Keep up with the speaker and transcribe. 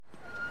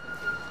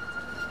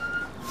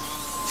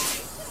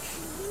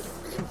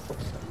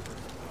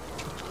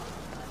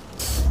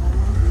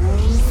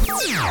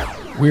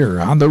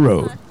We're on the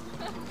road.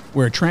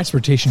 Where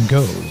transportation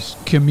goes,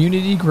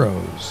 community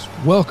grows.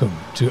 Welcome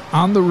to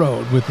On the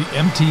Road with the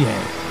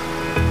MTA.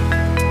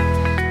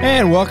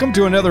 And welcome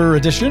to another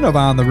edition of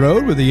On the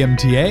Road with the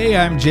MTA.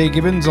 I'm Jay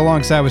Gibbons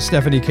alongside with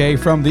Stephanie Kay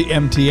from the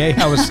MTA.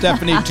 How is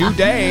Stephanie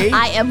today?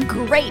 I am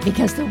great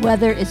because the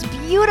weather is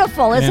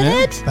beautiful, isn't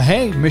it? But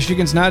hey,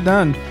 Michigan's not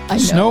done. I know.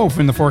 Snow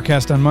from the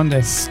forecast on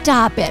Monday.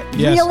 Stop it.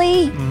 Yes.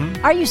 Really?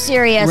 Mm-hmm. Are you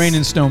serious? Rain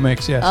and snow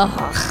mix, yes.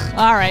 Ugh.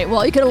 All right.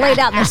 Well, you could have laid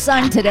out in the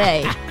sun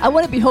today. I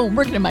want to be home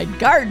working in my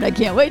garden. I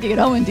can't wait to get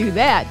home and do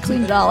that.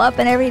 Clean it all up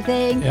and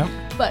everything. Yep.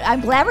 But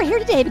I'm glad we're here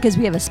today because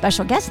we have a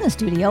special guest in the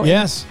studio.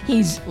 Yes.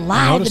 He's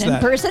live and in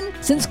person.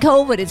 Since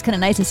COVID, it's kind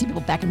of nice to see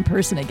people back in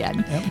person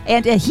again. Yep.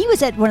 And he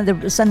was at one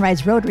of the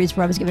Sunrise Rotaries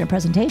where I was giving a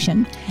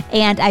presentation.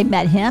 And I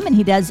met him, and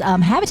he does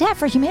Habitat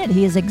for Humanity.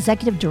 He is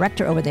executive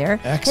director over there.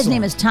 Excellent. His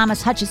name is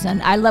Thomas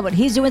Hutchison. I love what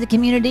he's doing with the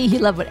community. He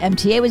loved what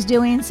MTA was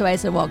doing. So I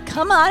said, well,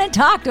 come on and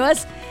talk to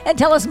us and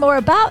tell us more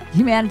about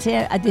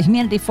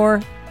Humanity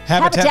for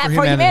Habitat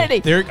for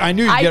Humanity. There, I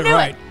knew you'd get it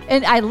right.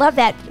 And I love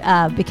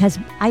that because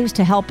I used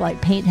to help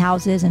paint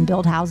houses and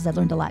build houses. I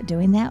learned a lot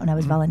doing that when I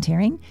was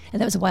volunteering. And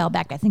that was a while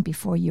back, I think,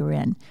 before you were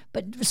in.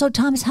 But so,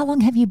 Thomas, how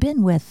long have you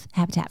been with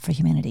Habitat for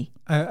Humanity?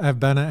 I've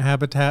been at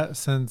Habitat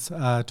since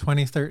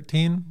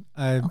 2013.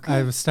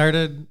 I've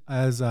started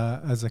as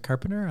a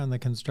carpenter on the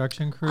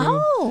construction crew.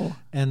 Oh.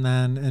 And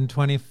then in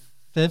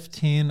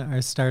 2015, I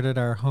started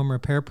our home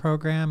repair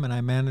program, and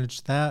I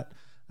managed that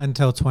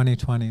until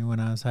 2020 when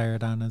I was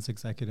hired on as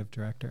executive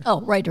director.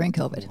 Oh, right during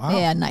COVID. Wow.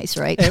 Yeah, nice,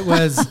 right? It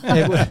was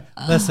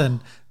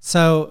listen,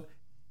 so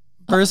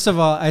first of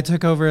all, I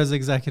took over as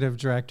executive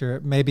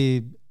director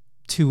maybe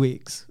 2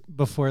 weeks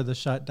before the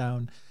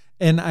shutdown.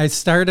 And I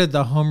started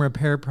the home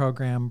repair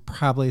program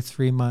probably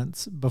 3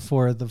 months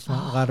before the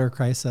water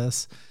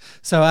crisis.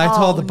 So I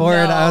told the board,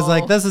 I was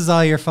like, this is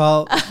all your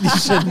fault. You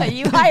shouldn't.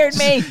 You hired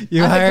me.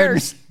 You I'm hired a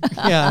curse.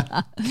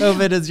 Yeah.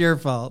 COVID is your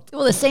fault.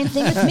 Well, the same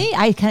thing with me.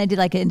 I kind of did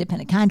like an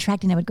independent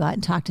contracting. I would go out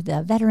and talk to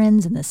the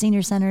veterans and the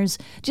senior centers,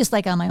 just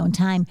like on my own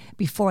time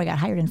before I got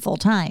hired in full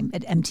time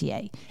at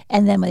MTA.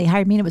 And then when they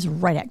hired me, it was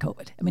right at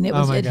COVID. I mean, it hit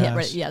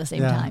right, the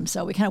same time.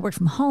 So we kind of worked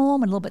from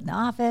home and a little bit in the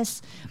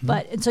office,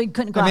 and so you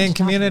couldn't go out. I mean,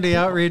 community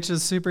outreach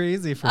is super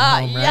easy from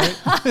home,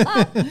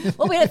 right?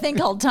 Well, we had a thing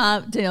called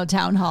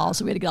town hall,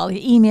 so we had to get all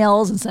the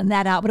emails and send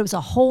that out. But it was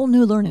a whole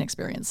new learning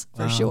experience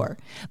for sure.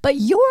 But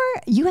you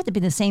have to be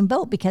in the same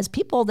boat because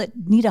people that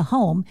need a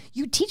home,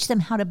 you teach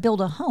them how to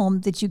build a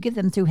home that you give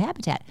them through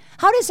Habitat.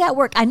 How does that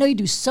work? I know you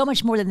do so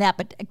much more than that,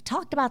 but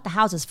talk about the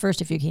houses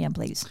first if you can,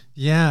 please.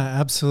 Yeah,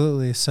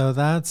 absolutely. So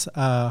that's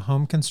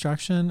home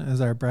construction is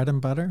our bread and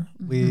butter.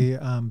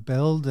 Mm-hmm. We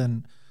build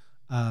and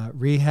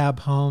rehab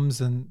homes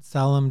and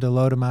sell them to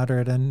low to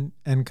moderate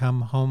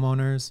income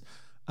homeowners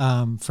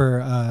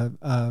for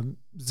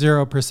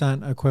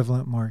 0%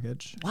 equivalent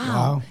mortgage.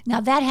 Wow. Now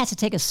that has to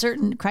take a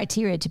certain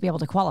criteria to be able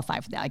to qualify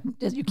for that. Like,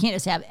 you can't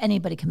just have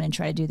anybody come in and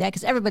try to do that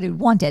because everybody would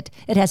want it.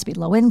 It has to be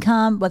low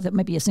income, whether it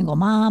might be a single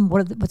mom.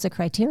 What's the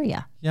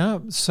criteria? Yeah.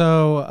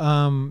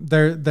 So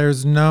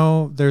there's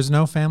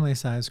no family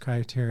size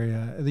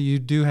criteria. You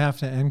do have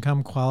to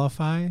income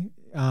qualify.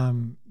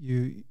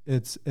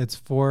 It's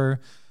for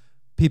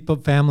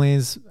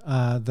families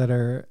that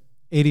are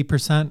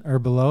 80% or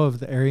below of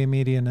the area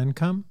median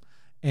income.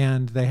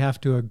 And they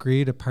have to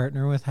agree to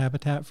partner with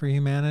Habitat for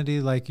Humanity.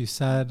 Like you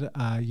said,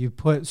 you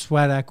put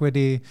sweat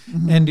equity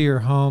into your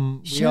home.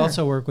 Sure. We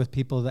also work with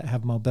people that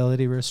have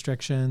mobility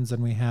restrictions,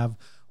 and we have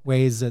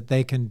ways that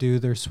they can do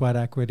their sweat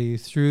equity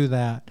through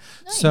that.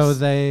 Nice. So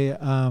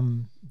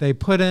they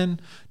put in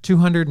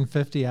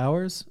 250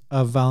 hours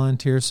of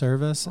volunteer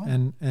service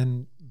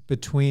and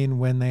between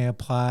when they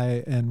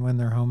apply and when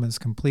their home is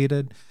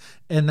completed.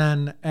 And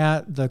then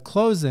at the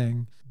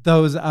closing,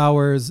 those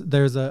hours,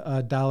 there's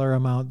a dollar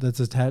amount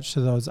that's attached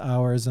to those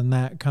hours, and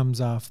that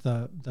comes off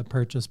the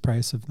purchase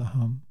price of the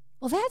home.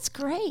 Well, that's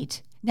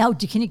great. Now,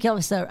 can you give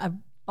us a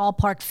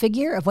ballpark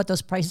figure of what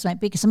those prices might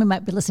be? Because somebody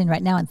might be listening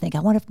right now and think, I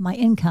wonder if my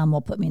income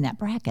will put me in that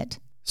bracket.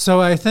 So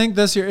I think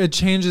this year it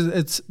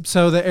changes.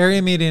 So the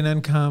area median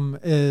income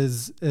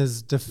is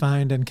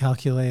defined and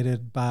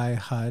calculated by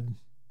HUD,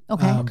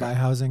 by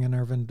Housing and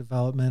Urban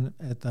Development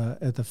at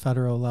the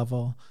federal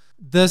level.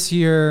 This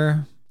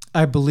year,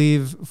 I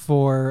believe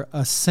for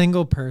a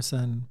single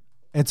person,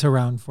 it's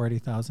around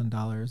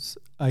 $40,000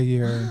 a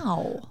year.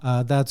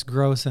 Wow. That's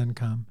gross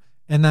income.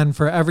 And then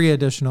for every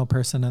additional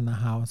person in the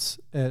house,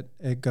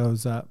 it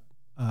goes up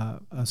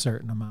a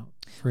certain amount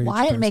for each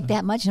I didn't make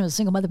that much, and I was a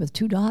single mother with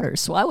 2 daughters,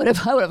 so I would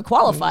have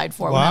qualified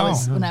for it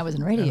when I was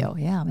in radio.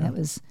 Yeah, I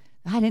mean,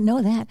 I didn't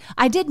know that.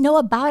 I did know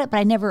about it, but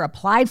I never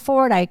applied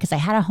for it because I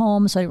had a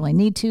home, so I didn't really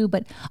need to.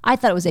 But I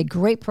thought it was a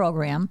great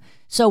program.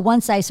 So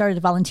once I started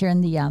to volunteer in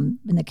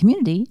the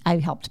community, I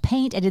helped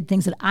paint. I did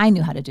things that I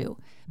knew how to do.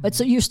 But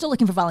so you're still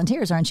looking for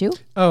volunteers, aren't you?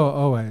 Oh,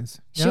 always.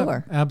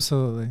 Sure. Yep,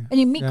 absolutely. And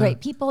you meet great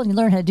people, and you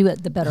learn how to do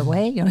it the better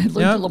way. You learn to do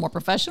it a little more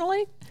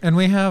professionally. And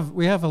we have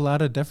a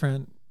lot of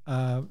different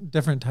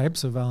different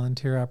types of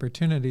volunteer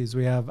opportunities.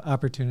 We have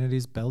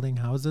opportunities building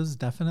houses,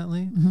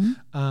 definitely.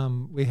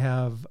 We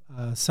have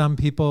some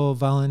people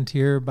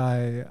volunteer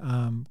by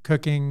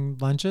cooking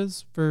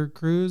lunches for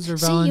crews or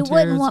volunteers. See, you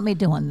wouldn't want me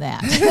doing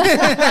that. You'd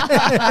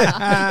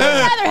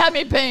rather have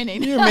me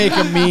painting. You make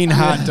a mean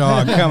hot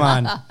dog. Come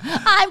on.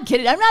 I'm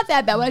kidding. I'm not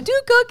that bad. When I do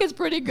cook, it's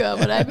pretty good.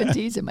 But I've been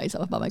teasing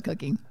myself about my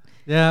cooking.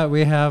 Yeah,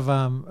 we have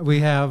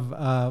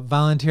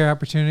volunteer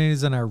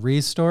opportunities in our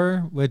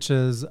Restore, which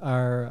is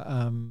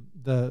our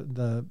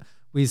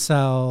we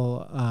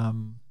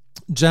sell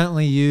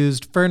gently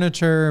used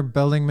furniture,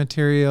 building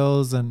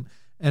materials, and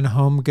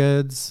home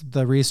goods.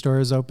 The Restore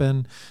is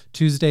open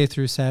Tuesday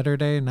through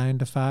Saturday, 9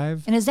 to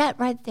 5. And is that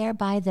right there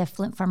by the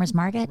Flint Farmers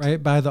Market?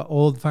 Right by the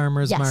old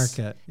Farmers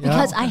Market.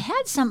 Because I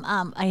had some,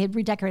 I had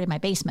redecorated my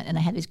basement, and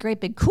I had these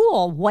great big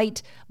cool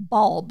white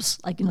bulbs,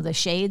 like, the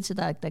shades,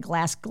 the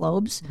glass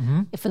globes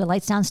for the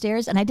lights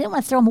downstairs. And I didn't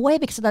want to throw them away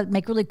because they'd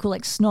make really cool,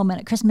 like, snowmen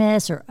at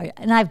Christmas,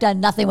 and I've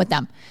done nothing with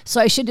them. So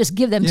I should just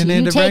give them to you.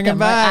 You need to bring them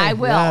back. I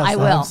will. Yes, I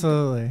will.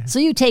 Absolutely. So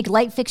you take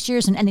light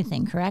fixtures and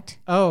anything, correct?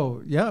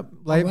 Oh, yep.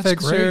 Light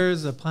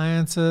fixtures,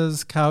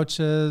 appliances,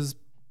 couches,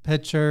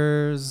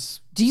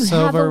 pictures,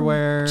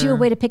 silverware. Do you have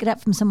a way to pick it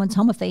up from someone's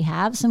home if they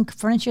have some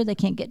furniture they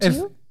can't get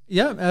to?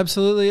 Yeah,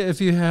 absolutely.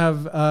 If you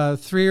have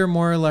 3 or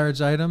more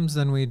large items,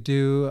 then we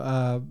do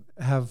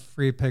have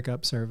free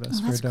pickup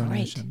service for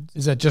donations.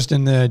 Is that just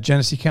in the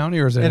Genesee County,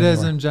 or is it? It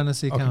is in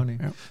Genesee County.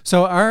 Yep.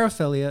 So our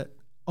affiliate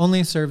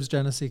only serves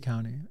Genesee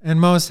County, and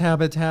most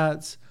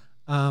habitats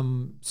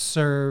are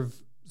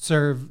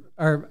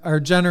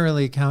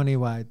generally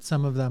countywide.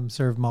 Some of them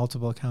serve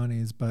multiple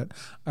counties, but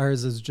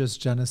ours is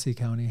just Genesee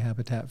County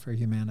Habitat for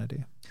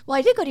Humanity. Well,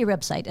 I did go to your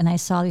website, and I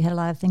saw you had a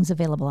lot of things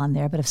available on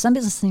there. But if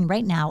somebody's listening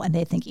right now and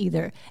they think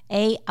either,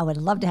 A, I would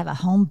love to have a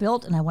home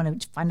built and I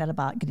want to find out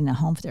about getting a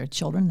home for their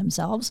children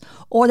themselves,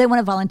 or they want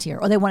to volunteer,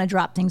 or they want to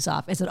drop things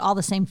off, is it all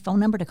the same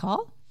phone number to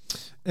call?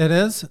 It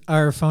is.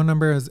 Our phone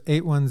number is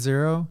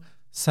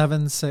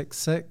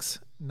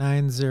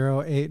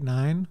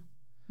 810-766-9089.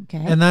 Okay.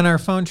 And then our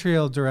phone tree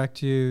will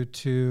direct you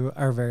to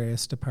our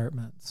various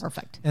departments.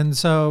 Perfect. And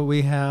so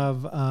we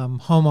have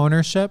home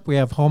ownership. We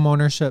have home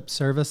ownership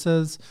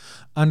services.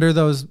 Under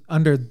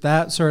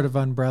that sort of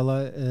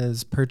umbrella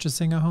is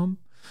purchasing a home.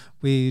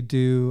 We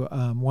do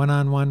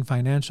one-on-one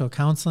financial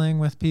counseling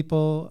with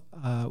people.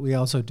 We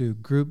also do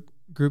group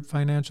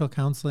financial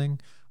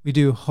counseling. We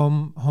do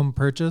home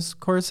purchase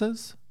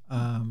courses.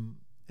 And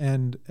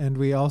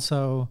we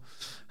also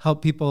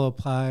help people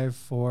apply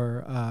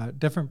for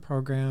different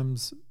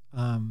programs,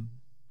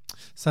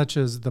 such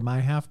as the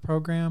MyHalf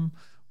program,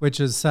 which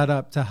is set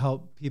up to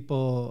help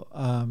people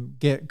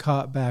get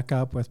caught back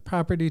up with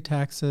property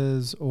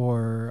taxes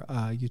or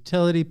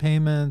utility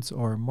payments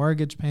or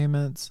mortgage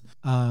payments,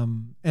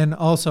 and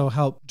also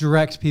help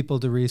direct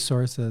people to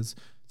resources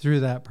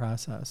through that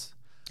process.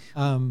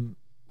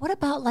 What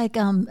about like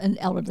an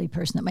elderly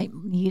person that might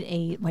need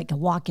a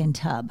walk-in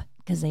tub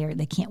because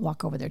they can't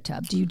walk over their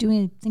tub? Do you do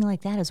anything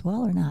like that as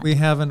well or not? We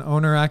have an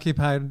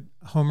owner-occupied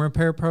home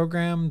repair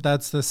program.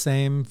 That's the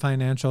same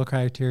financial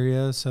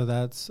criteria. So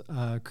that's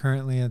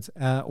currently it's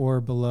at or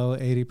below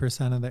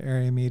 80% of the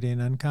area median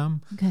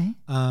income. Okay.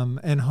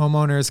 And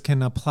homeowners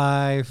can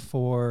apply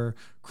for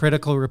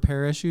critical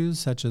repair issues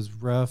such as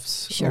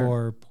roofs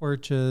or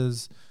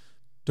porches,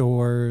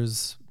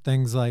 doors,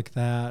 things like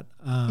that.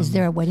 Is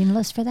there a waiting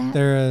list for that?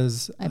 There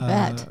is. I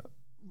bet.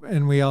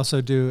 And we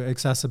also do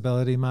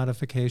accessibility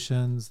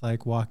modifications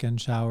like walk-in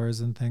showers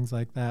and things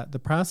like that. The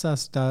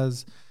process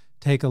does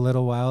take a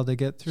little while to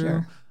get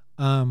through,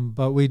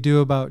 but we do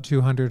about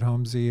 200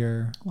 homes a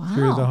year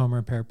through the home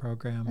repair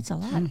program. That's a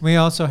lot. We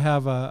also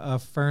have a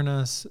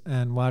furnace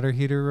and water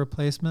heater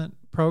replacement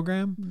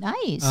program.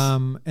 Nice.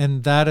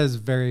 And that is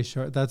very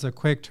short. That's a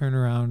quick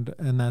turnaround,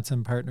 and that's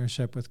in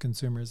partnership with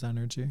Consumers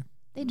Energy.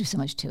 They do so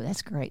much too.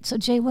 That's great. So,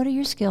 Jay, what are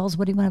your skills?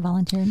 What do you want to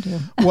volunteer and do?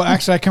 Well,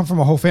 actually, I come from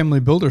a whole family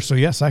builder, so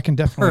yes, I can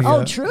definitely.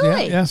 Oh, truly? Yeah,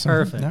 yes,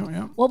 perfect.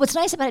 Yeah. Well, what's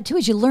nice about it too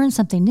is you learn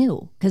something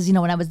new. Because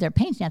when I was there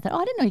painting, I thought,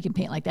 I didn't know you can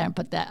paint like that and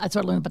put that. I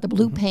started learning about the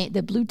blue paint,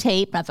 the blue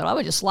tape, and I thought I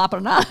would just slop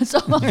it on. So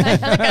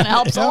that kind of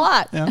helps a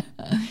lot. Yeah.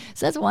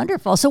 So that's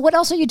wonderful. So, what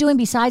else are you doing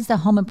besides the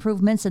home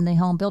improvements and the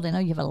home building? I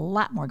know you have a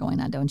lot more going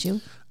on, don't you?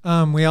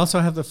 We also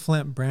have the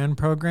Flint Brand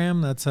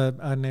Program. That's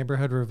a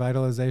neighborhood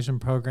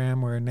revitalization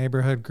program where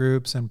neighborhood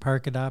groups and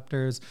park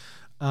adopters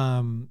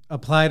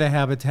apply to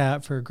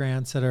Habitat for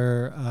grants that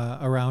are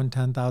around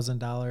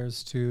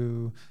 $10,000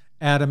 to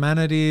add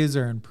amenities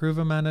or improve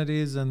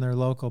amenities in their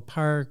local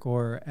park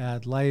or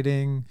add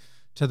lighting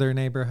to their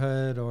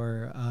neighborhood,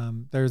 or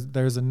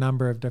there's a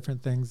number of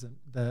different things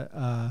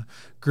that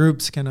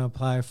groups can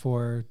apply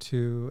for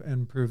to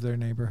improve their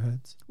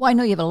neighborhoods. Well, I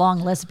know you have a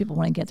long list of people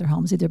wanting to get their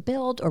homes either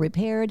built or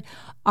repaired.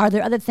 Are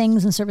there other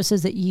things and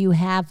services that you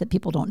have that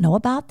people don't know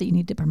about that you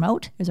need to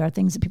promote? Is there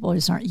things that people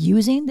just aren't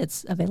using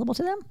that's available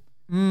to them?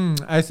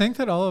 I think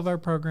that all of our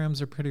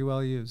programs are pretty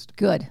well used.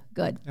 Good.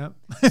 Yep.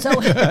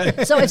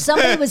 So if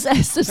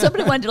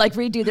somebody wanted to like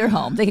redo their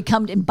home, they could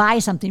come and buy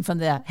something from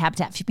the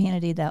Habitat for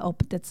Humanity.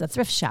 That's a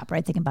thrift shop,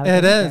 right? They can buy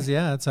it. It is,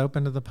 yeah. It's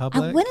open to the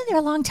public. I went in there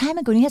a long time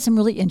ago, and you had some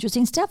really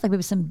interesting stuff, like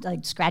maybe some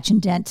like scratch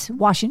and dent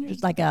washing,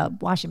 like a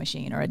washing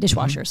machine or a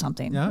dishwasher or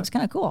something. Yeah. It was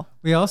kind of cool.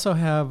 We also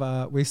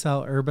have we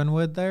sell urban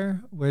wood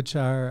there, which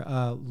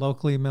are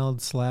locally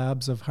milled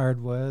slabs of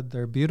hardwood.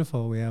 They're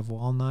beautiful. We have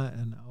walnut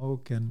and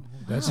oak and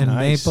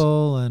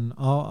maple and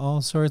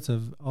all sorts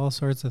of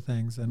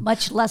things. And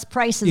much less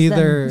prices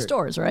than the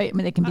stores, right? I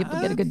mean,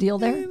 people get a good deal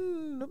there.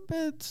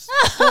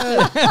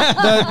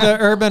 The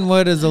urban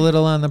wood is a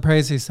little on the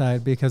pricey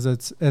side because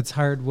it's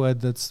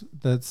hardwood that's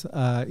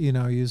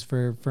used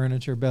for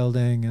furniture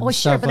building and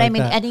stuff like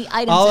that. Any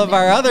items. All of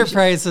our other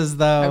prices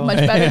though are much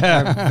better.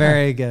 Are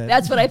very good.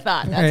 That's what I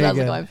thought. That's what I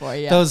was going for.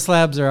 Yeah. Those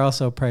slabs are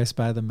also priced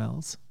by the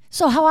mills.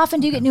 So how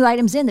often do you get new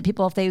items in that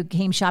people, if they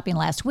came shopping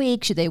last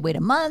week, should they wait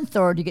a month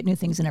or do you get new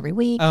things in every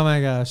week? Oh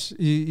my gosh.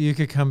 You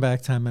could come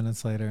back 10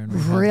 minutes later. And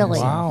really?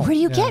 Wow. Where do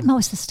you get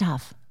most of the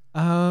stuff?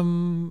 I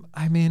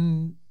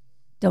mean,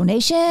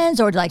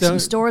 donations or like some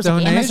stores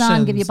like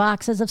Amazon give you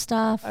boxes of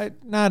stuff?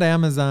 Not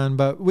Amazon,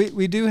 but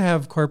we do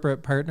have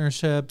corporate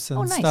partnerships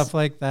and stuff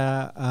like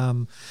that.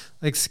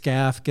 Like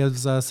SCAF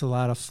gives us a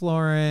lot of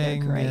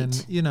flooring. They're great.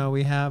 And,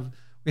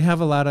 we have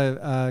a lot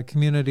of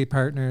community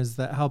partners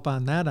that help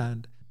on that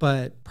end.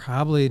 But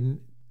probably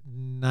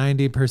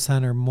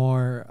 90% or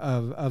more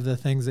of the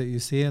things that you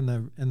see in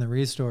the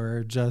restore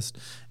are just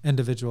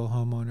individual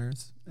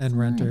homeowners and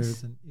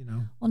renters. And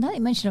Well, now that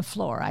you mention a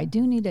floor, I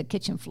do need a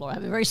kitchen floor. I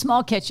have a very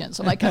small kitchen,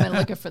 so I might come in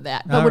looking for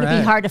that. But would it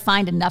be hard to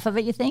find enough of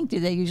it, you think? Do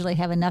they usually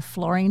have enough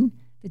flooring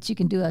that you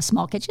can do a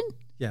small kitchen?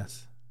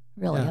 Yes.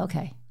 Really? Yeah.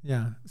 Okay.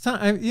 Yeah. So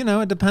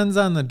it depends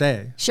on the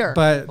day. Sure.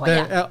 But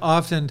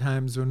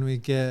oftentimes when we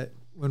get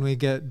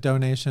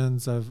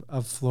donations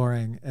of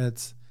flooring,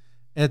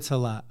 it's a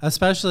lot,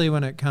 especially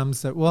when it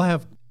comes to, we'll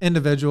have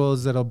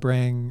individuals that'll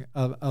bring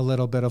a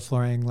little bit of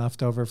flooring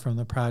left over from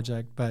the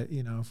project. But,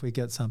 if we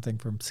get something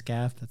from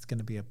SCAF, that's going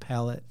to be a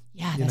pallet.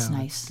 Yeah, that's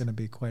nice. It's going to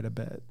be quite a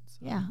bit. So.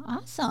 Yeah,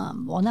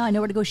 awesome. Well, now I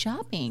know where to go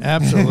shopping.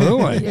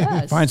 Absolutely.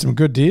 Yes. Find some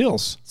good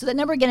deals. So that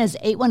number again is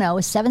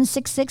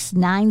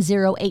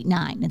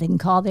 810-766-9089. And they can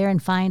call there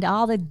and find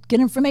all the good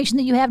information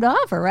that you have to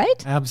offer,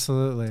 right?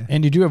 Absolutely.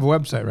 And you do have a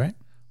website, right?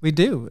 We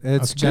do.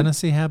 It's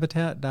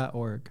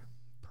geneseehabitat.org.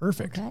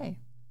 Perfect. Okay.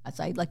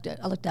 So I looked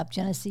up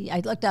Genesee. I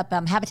looked up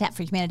Habitat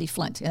for Humanity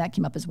Flint, and that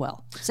came up as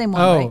well. Same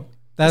one, right? Oh,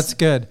 that's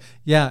good.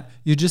 Yeah,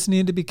 you just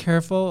need to be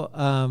careful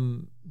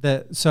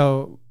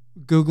so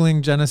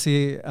Googling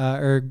Genesee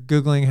or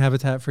Googling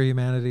Habitat for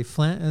Humanity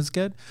Flint is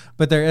good,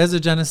 but there's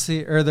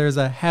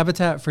a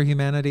Habitat for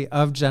Humanity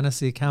of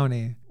Genesee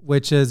County,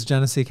 which is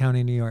Genesee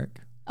County, New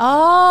York.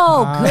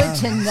 Oh, good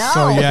to know.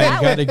 So you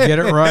got to get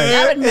it right.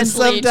 That would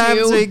mislead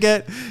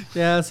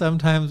you.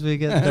 Sometimes we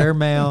get their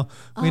mail.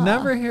 We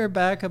never hear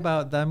back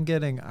about them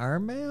getting our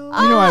mail.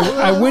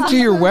 I went to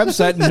your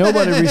website and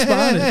nobody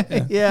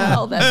responded. Yeah.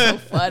 Oh, that's so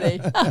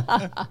funny.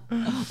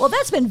 Well,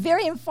 that's been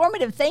very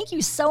informative. Thank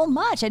you so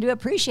much. I do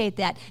appreciate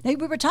that. Now,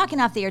 we were talking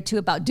off the air too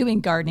about doing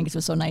gardening because it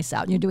was so nice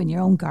out and you're doing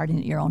your own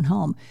gardening at your own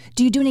home.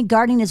 Do you do any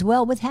gardening as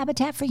well with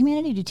Habitat for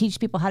Humanity? Do you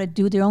teach people how to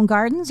do their own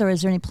gardens or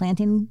is there any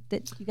planting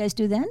that you guys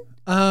do then?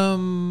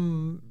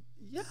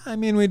 Yeah, I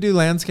mean, we do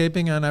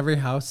landscaping on every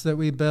house that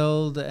we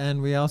build,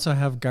 and we also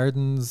have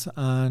gardens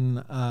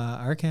on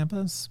our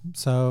campus.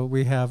 So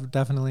we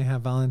definitely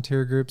have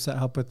volunteer groups that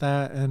help with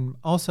that, and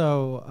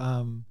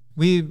also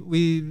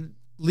we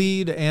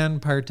lead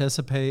and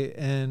participate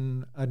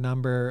in a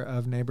number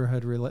of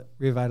neighborhood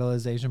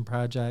revitalization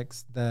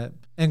projects that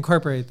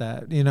incorporate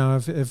that.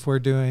 If we're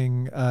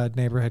doing a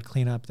neighborhood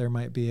cleanup, there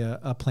might be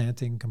a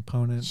planting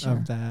component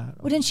of that.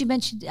 Well, didn't you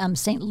mention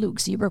St.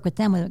 Luke's? You work with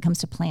them when it comes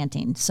to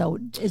planting. So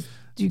do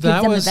you give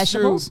them the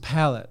vegetables? Through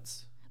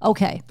pallets.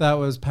 Okay. That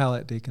was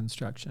pallet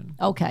deconstruction.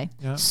 Okay.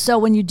 Yeah. So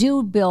when you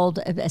do build,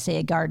 say,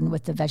 a garden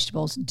with the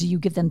vegetables, do you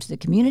give them to the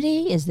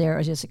community? Is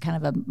there just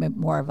kind of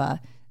more of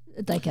a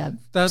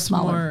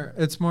smaller?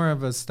 It's more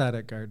of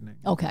aesthetic gardening.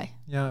 Okay.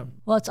 Yeah.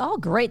 Well, it's all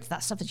great,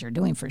 that stuff that you're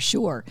doing for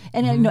sure.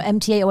 And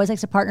MTA always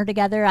likes to partner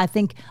together. I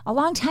think a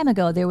long time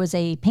ago there was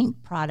a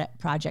paint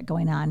project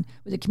going on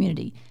with the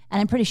community,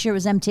 and I'm pretty sure it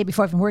was MTA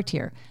before I even worked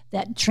here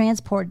that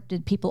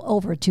transported people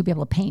over to be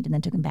able to paint and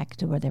then took them back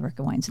to where they were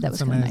going. So that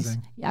was kind of nice.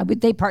 Yeah,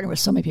 they partner with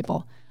so many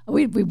people.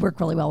 We work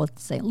really well with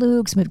St.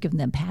 Luke's. We've given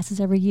them passes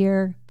every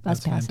year,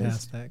 bus passes.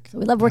 Fantastic. So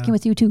we love working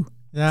with you too.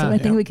 Yeah. So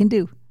anything we can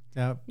do.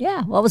 Yep.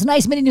 Yeah. Well, it was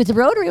nice meeting you at the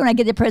Rotary when I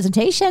did the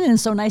presentation, and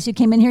it's so nice you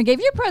came in here and gave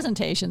your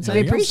presentation. So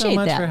we appreciate that.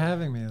 Thank you so much for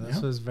having me. This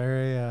was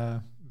very,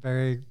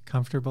 very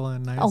comfortable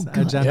and nice. Oh,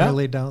 I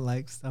generally don't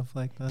like stuff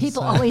like this.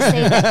 People always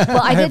say that.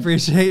 Well, I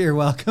appreciate your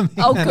welcoming.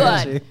 Oh,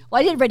 energy. Good.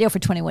 Well, I did radio for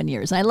 21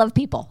 years, and I love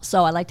people,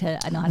 so I like to.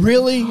 I know how to.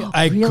 Really?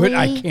 I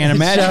can't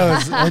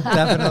imagine. It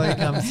definitely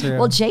comes through.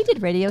 Well, Jay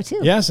did radio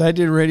too. Yes, I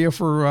did radio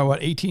for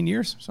 18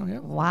 years. So yeah.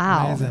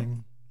 Wow.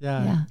 Amazing.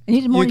 Yeah. You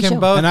need a morning you can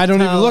show. both And I don't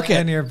even tell look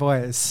at in your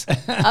voice.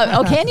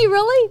 Oh, can you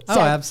really? Oh,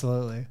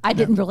 absolutely. I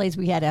didn't realize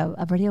we had a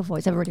radio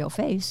voice, a radio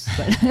face.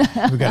 But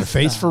We've got a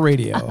face for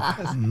radio.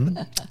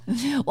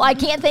 well, I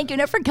can't thank you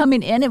enough for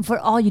coming in and for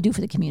all you do for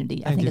the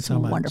community. I think you it's so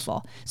much.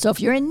 wonderful. So if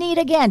you're in need,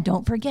 again,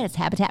 don't forget, it's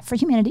Habitat for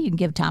Humanity. You can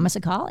give Thomas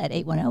a call at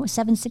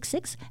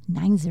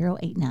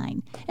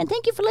 810-766-9089. And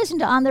thank you for listening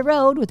to On the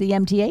Road with the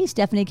MTA,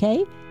 Stephanie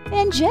K.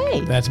 and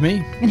Jay. That's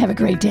me. And have a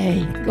great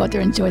day. Go out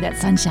there and enjoy that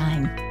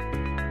sunshine.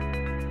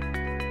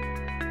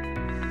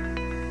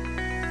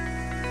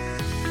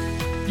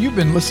 You've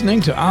been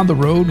listening to On the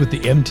Road with the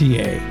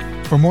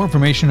MTA. For more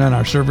information on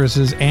our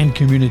services and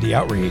community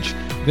outreach,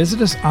 visit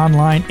us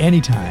online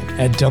anytime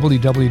at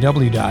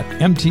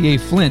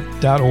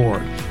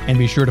www.mtaflint.org and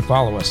be sure to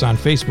follow us on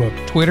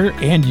Facebook, Twitter,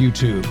 and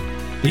YouTube.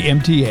 The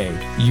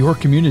MTA, your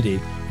community,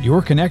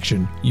 your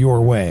connection, your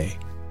way.